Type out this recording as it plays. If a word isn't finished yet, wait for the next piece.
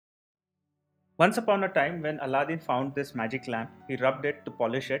Once upon a time, when Aladdin found this magic lamp, he rubbed it to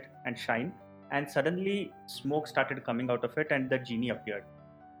polish it and shine, and suddenly smoke started coming out of it, and the genie appeared.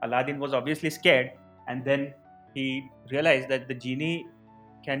 Aladdin was obviously scared, and then he realized that the genie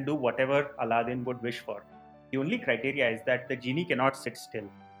can do whatever Aladdin would wish for. The only criteria is that the genie cannot sit still.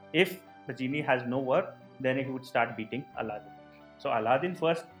 If the genie has no work, then he would start beating Aladdin. So Aladdin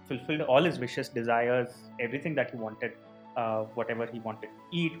first fulfilled all his wishes, desires, everything that he wanted. Whatever he wanted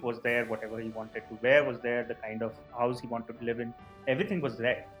to eat was there, whatever he wanted to wear was there, the kind of house he wanted to live in, everything was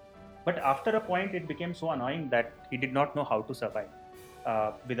there. But after a point, it became so annoying that he did not know how to survive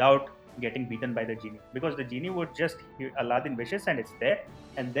without getting beaten by the genie, because the genie would just hear Aladdin wishes and it's there,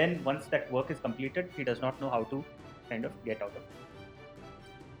 and then once that work is completed, he does not know how to kind of get out of it.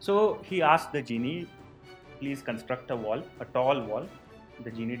 So he asked the genie, please construct a wall, a tall wall.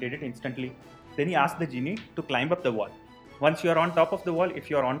 The genie did it instantly. Then he asked the genie to climb up the wall. Once you're on top of the wall, if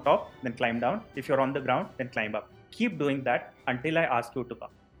you're on top, then climb down. If you're on the ground, then climb up. Keep doing that until I ask you to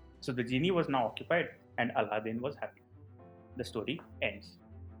come. So the genie was now occupied and Aladdin was happy. The story ends.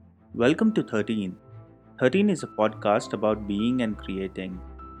 Welcome to 13. 13 is a podcast about being and creating.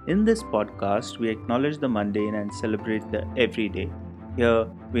 In this podcast, we acknowledge the mundane and celebrate the everyday. Here,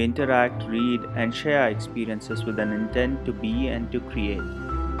 we interact, read, and share our experiences with an intent to be and to create.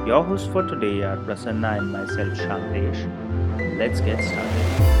 Your hosts for today are Prasanna and myself, Shantesh. Let's get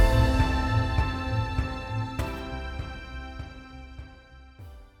started.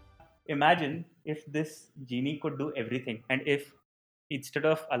 Imagine if this genie could do everything, and if instead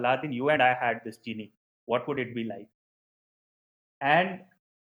of Aladdin, you and I had this genie, what would it be like? And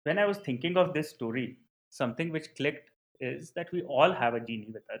when I was thinking of this story, something which clicked is that we all have a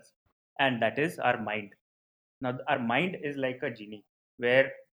genie with us, and that is our mind. Now, our mind is like a genie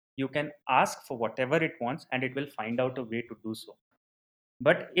where you can ask for whatever it wants and it will find out a way to do so.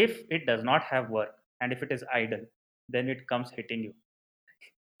 But if it does not have work and if it is idle, then it comes hitting you.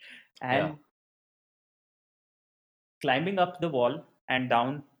 Yeah, And climbing up the wall and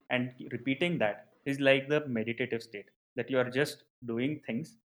down and repeating that is like the meditative state, that you are just doing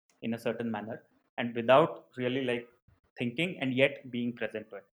things in a certain manner and without really like thinking and yet being present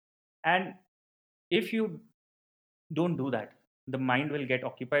to it. And if you don't do that, the mind will get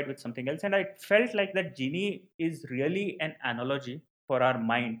occupied with something else. And I felt like that genie is really an analogy for our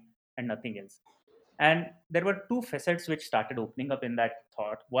mind and nothing else. And there were two facets which started opening up in that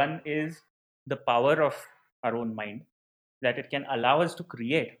thought. One is the power of our own mind, that it can allow us to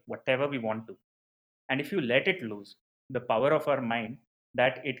create whatever we want to. And if you let it loose, the power of our mind,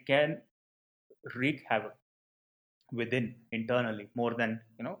 that it can wreak havoc within internally more than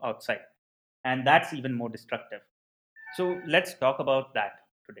outside, and that's even more destructive. So let's talk about that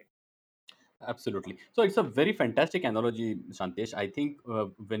today. absolutely. So it's a very fantastic analogy, Shantesh. I think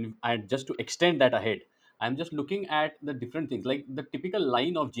when I just to extend that ahead, I'm just looking at the different things. Like the typical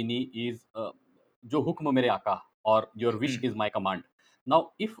line of genie is "Jo hukm mere aaka" or "Your wish Hmm. is my command."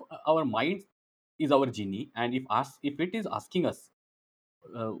 Now, if our mind is our genie, and if it is asking us,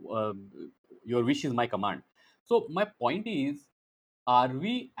 uh, uh, "Your wish is my command," so my point is, are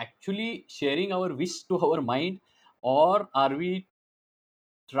we actually sharing our wish to our mind, or are we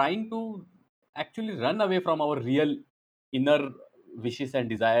trying to actually run away from our real inner wishes and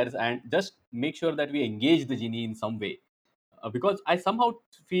desires and just make sure that we engage the genie in some way? Because I somehow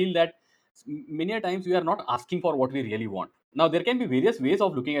feel that many a times we are not asking for what we really want. Now there can be various ways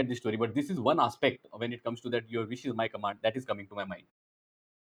of looking at this story, but this is one aspect when it comes to that your wish is my command that is coming to my mind.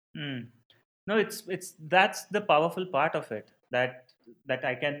 Hmm. No, it's that's the powerful part of it, that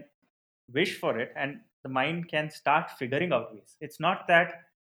I can wish for it and the mind can start figuring out ways. It's not that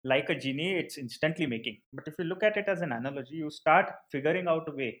like a genie it's instantly making, but if you look at it as an analogy, you start figuring out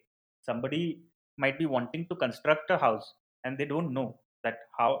a way. Somebody might be wanting to construct a house and they don't know that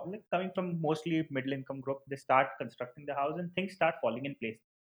how, like coming from mostly middle income group, they start constructing the house and things start falling in place.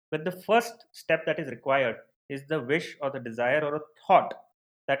 But the first step that is required is the wish or the desire or a thought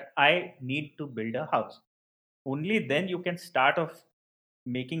that I need to build a house. Only then you can start off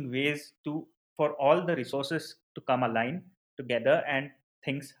making ways to for all the resources to come align together and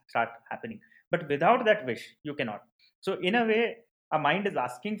things start happening. But without that wish you cannot. So in a way, our mind is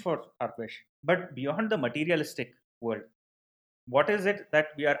asking for our wish, but beyond the materialistic world, what is it that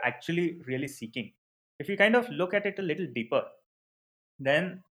we are actually really seeking? If you kind of look at it a little deeper,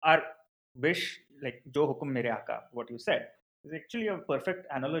 then our wish, like jo hukum mere aaka, what you said, is actually a perfect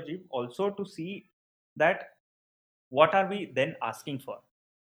analogy also to see that what are we then asking for,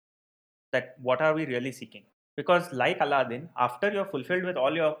 that what are we really seeking. Because like Aladdin, after you're fulfilled with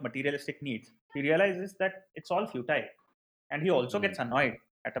all your materialistic needs, he realizes that it's all futile, and he also Hmm. gets annoyed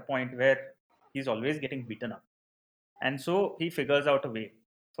at a point where, he's always getting beaten up, and so he figures out a way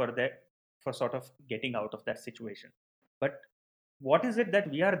for that, for sort of getting out of that situation. But what is it that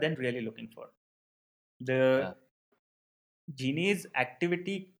we are then really looking for? The Yeah. genie's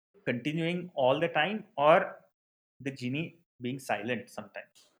activity continuing all the time, or the genie being silent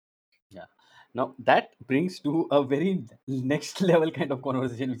sometimes? Yeah. Now that brings to a very next level kind of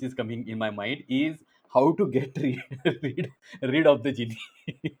conversation which is coming in my mind is how to get rid of the genie.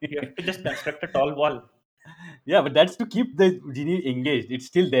 You have to just construct a tall wall. Yeah, but that's to keep the genie engaged. It's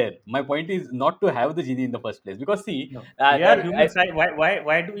still there. My point is not to have the genie in the first place because see, No, we are that humans.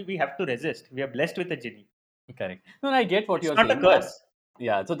 Why do we have to resist? We are blessed with a genie. correct. No, I get what It's you are not a saying. curse.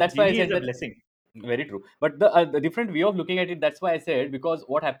 Yeah, so that's why I Genie is said a that. blessing. Very true. But the different way of looking at it, that's why I said, because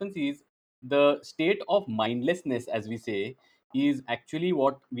what happens is the state of mindlessness, as we say, is actually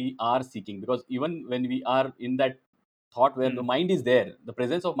what we are seeking. Because even when we are in that thought where the Hmm. mind is there, the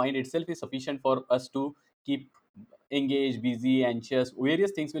presence of mind itself is sufficient for us to keep engaged, busy, anxious.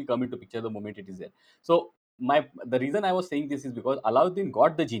 Various things will come into picture the moment it is there. So the reason I was saying this is because Alauddin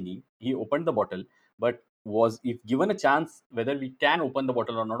got the genie, he opened the bottle, but was if given a chance whether we can open the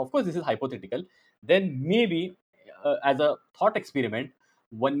bottle or not, of course this is hypothetical, then maybe as a thought experiment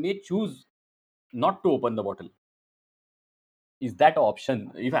one may choose not to open the bottle. Is that an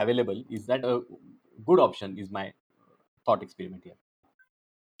option if available? Is that a good option? Is my thought experiment here.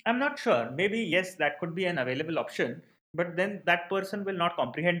 I'm not sure. Maybe yes, that could be an available option, but then that person will not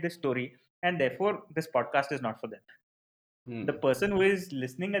comprehend this story, and therefore this podcast is not for them. The Hmm. person who is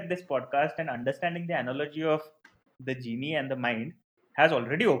listening at this podcast and understanding the analogy of the genie and the mind has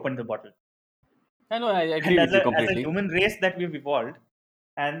already opened the bottle. I know, I And agree with you as a completely. human race that we've evolved,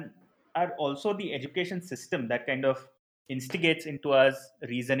 and are also the education system that kind of instigates into us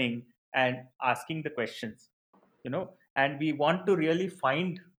reasoning and asking the questions, and we want to really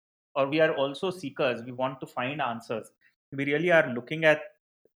find, or we are also seekers, we want to find answers. We really are looking at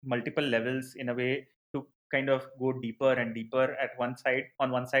multiple levels in a way to kind of go deeper and deeper at one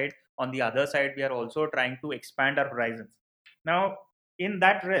side, on the other side we are also trying to expand our horizons. Now, in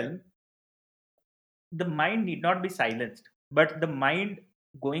that realm, the mind need not be silenced, but the mind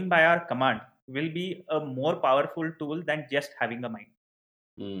going by our command will be a more powerful tool than just having a mind.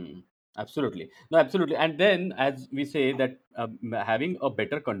 Mm, absolutely. No, absolutely. And then, as we say, that having a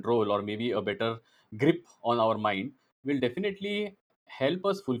better control or maybe a better grip on our mind will definitely help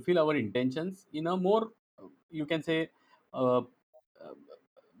us fulfill our intentions in a more, you can say, uh, uh,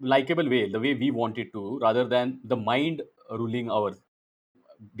 likable way, the way we want it to, rather than the mind ruling our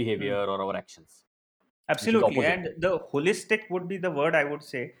Hmm. behavior or our actions, which is Absolutely. opposite. And the holistic would be the word I would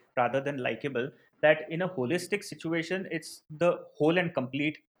say rather than likable. That in a holistic situation, it's the whole and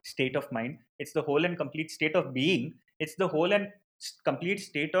complete state of mind, it's the whole and complete state of being, it's the whole and complete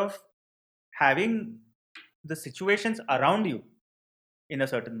state of having the situations around you in a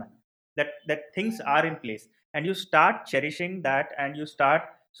certain manner, that things are in place, and you start cherishing that, and you start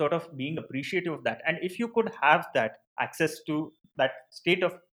sort of being appreciative of that. And if you could have that access to that state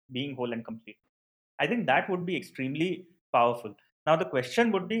of being whole and complete, I think that would be extremely powerful. Now, the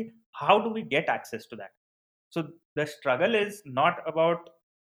question would be, how do we get access to that? So, the struggle is not about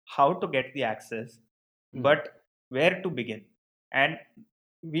how to get the access, Hmm. but where to begin. And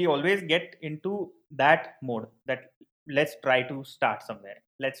we always get into that mode that let's try to start somewhere.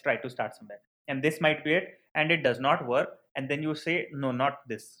 Let's try to start somewhere. And this might be it, and it does not work. And then you say, no, not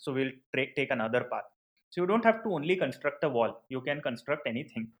this. So, we'll take another path. So, you don't have to only construct a wall, you can construct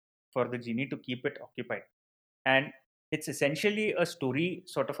anything for the genie to keep it occupied. And it's essentially a story,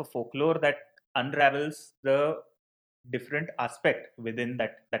 sort of a folklore that unravels the different aspect within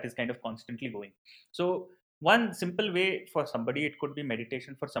that is kind of constantly going. So one simple way for somebody, it could be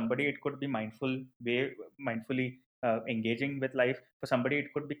meditation, for somebody it could be mindfully engaging with life, for somebody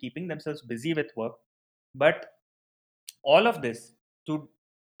it could be keeping themselves busy with work. But all of this to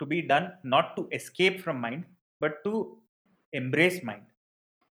be done not to escape from mind, but to embrace mind.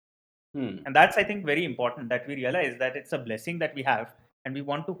 Hmm. And that's, I think, very important, that we realize that it's a blessing that we have, and we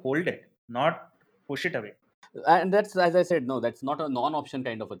want to hold it, not push it away. And that's, as I said, no, that's not a non-option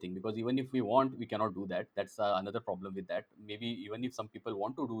kind of a thing, because even if we want, we cannot do that. That's another problem with that. Maybe even if some people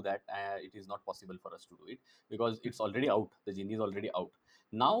want to do that, it is not possible for us to do it because it's already out, the genie is already out.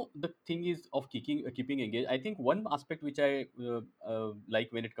 Now the thing is of keeping engaged. I think one aspect which I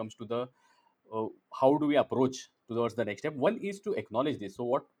like when it comes to the how do we approach towards the next step. One is to acknowledge this. So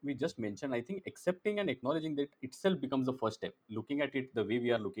what we just mentioned, I think accepting and acknowledging that itself becomes the first step. Looking at it the way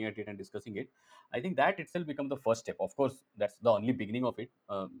we are looking at it and discussing it, I think that itself becomes the first step. Of course, that's the only beginning of it,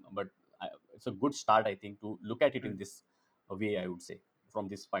 but it's a good start, I think, to look at it in Hmm. this way, I would say, from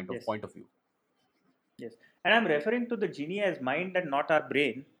this Yes. point of view. Yes, and I'm referring to the genie as mind and not our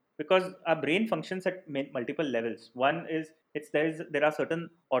brain, because our brain functions at multiple levels. One is there are certain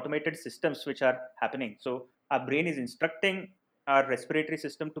automated systems which are happening. So our brain is instructing our respiratory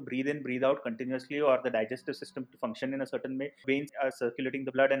system to breathe in, breathe out continuously, or the digestive system to function in a certain way. Veins are circulating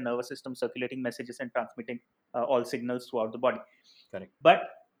the blood, and nervous system circulating messages and transmitting all signals throughout the body. Correct. But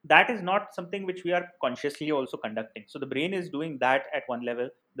that is not something which we are consciously also conducting. So the brain is doing that at one level.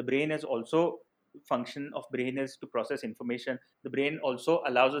 The brain is also function of brain is to process information. The brain also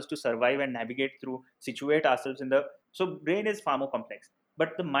allows us to survive and navigate through, situate ourselves in the, so brain is far more complex.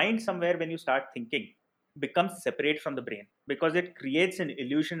 But the mind, somewhere when you start thinking, becomes separate from the brain, because it creates an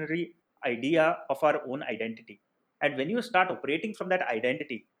illusionary idea of our own identity. And when you start operating from that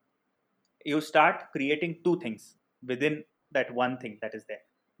identity, you start creating two things within that one thing that is there.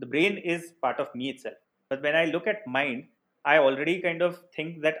 The brain is part of me itself. But when I look at mind, I already kind of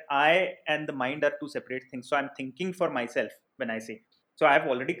think that I and the mind are two separate things. So I'm thinking for myself when I say. So I've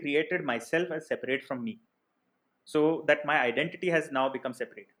already created myself as separate from me, so that my identity has now become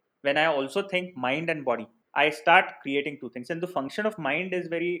separate. When I also think mind and body, I start creating two things. And the function of mind is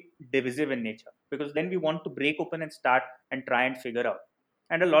very divisive in nature, because then we want to break open and start and try and figure out.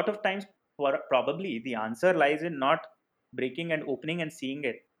 And a lot of times, probably the answer lies in not breaking and opening and seeing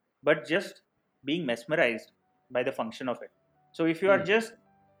it, but just being mesmerized by the function of it. So if you are Hmm. just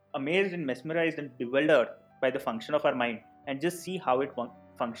amazed and mesmerized and bewildered by the function of our mind, and just see how it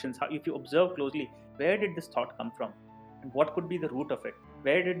functions, how, if you observe closely, where did this thought come from, and what could be the root of it,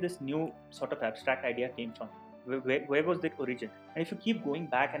 where did this new sort of abstract idea came from, where was the origin, and if you keep going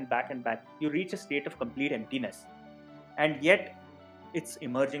back and back and back, you reach a state of complete emptiness, and yet it's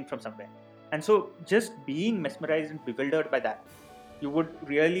emerging from somewhere. And so just being mesmerized and bewildered by that, you would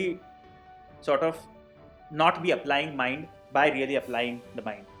really sort of not be applying mind by really applying the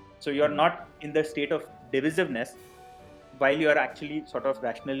mind. So you're Hmm. not in the state of divisiveness, while you are actually sort of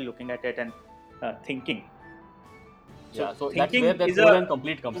rationally looking at it and thinking. Yeah, So so that's where thinking that is whole a, and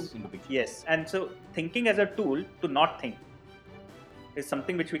complete comes into picture. yes, and so thinking as a tool to not think is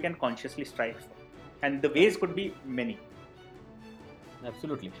something which we can consciously strive for, and the ways Correct. could be many.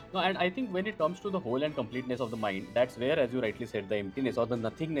 Absolutely. No, and I think when it comes to the whole and completeness of the mind, that's where, as you rightly said, the emptiness or the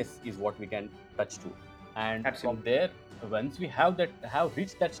nothingness is what we can touch to. And from Absolutely there, once we have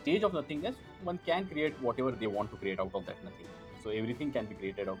reached that stage of nothingness, one can create whatever they want to create out of that nothing. So everything can be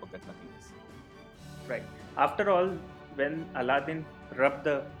created out of that nothingness. right. After all, when Aladdin rubbed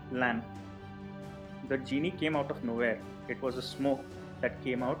the lamp, the genie came out of nowhere. It was a smoke that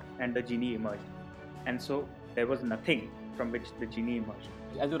came out, and the genie emerged. And so there was nothing from which the genie emerged.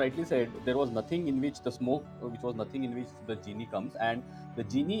 As you rightly said, there was nothing in which the smoke, which was nothing in which the genie comes, and the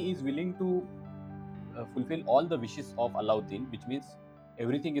genie is willing to fulfill all the wishes of Alauddin, which means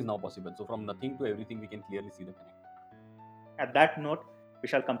everything is now possible. So from nothing to everything, we can clearly see the connect. At that note, we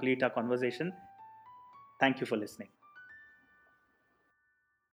shall complete our conversation. Thank you for listening.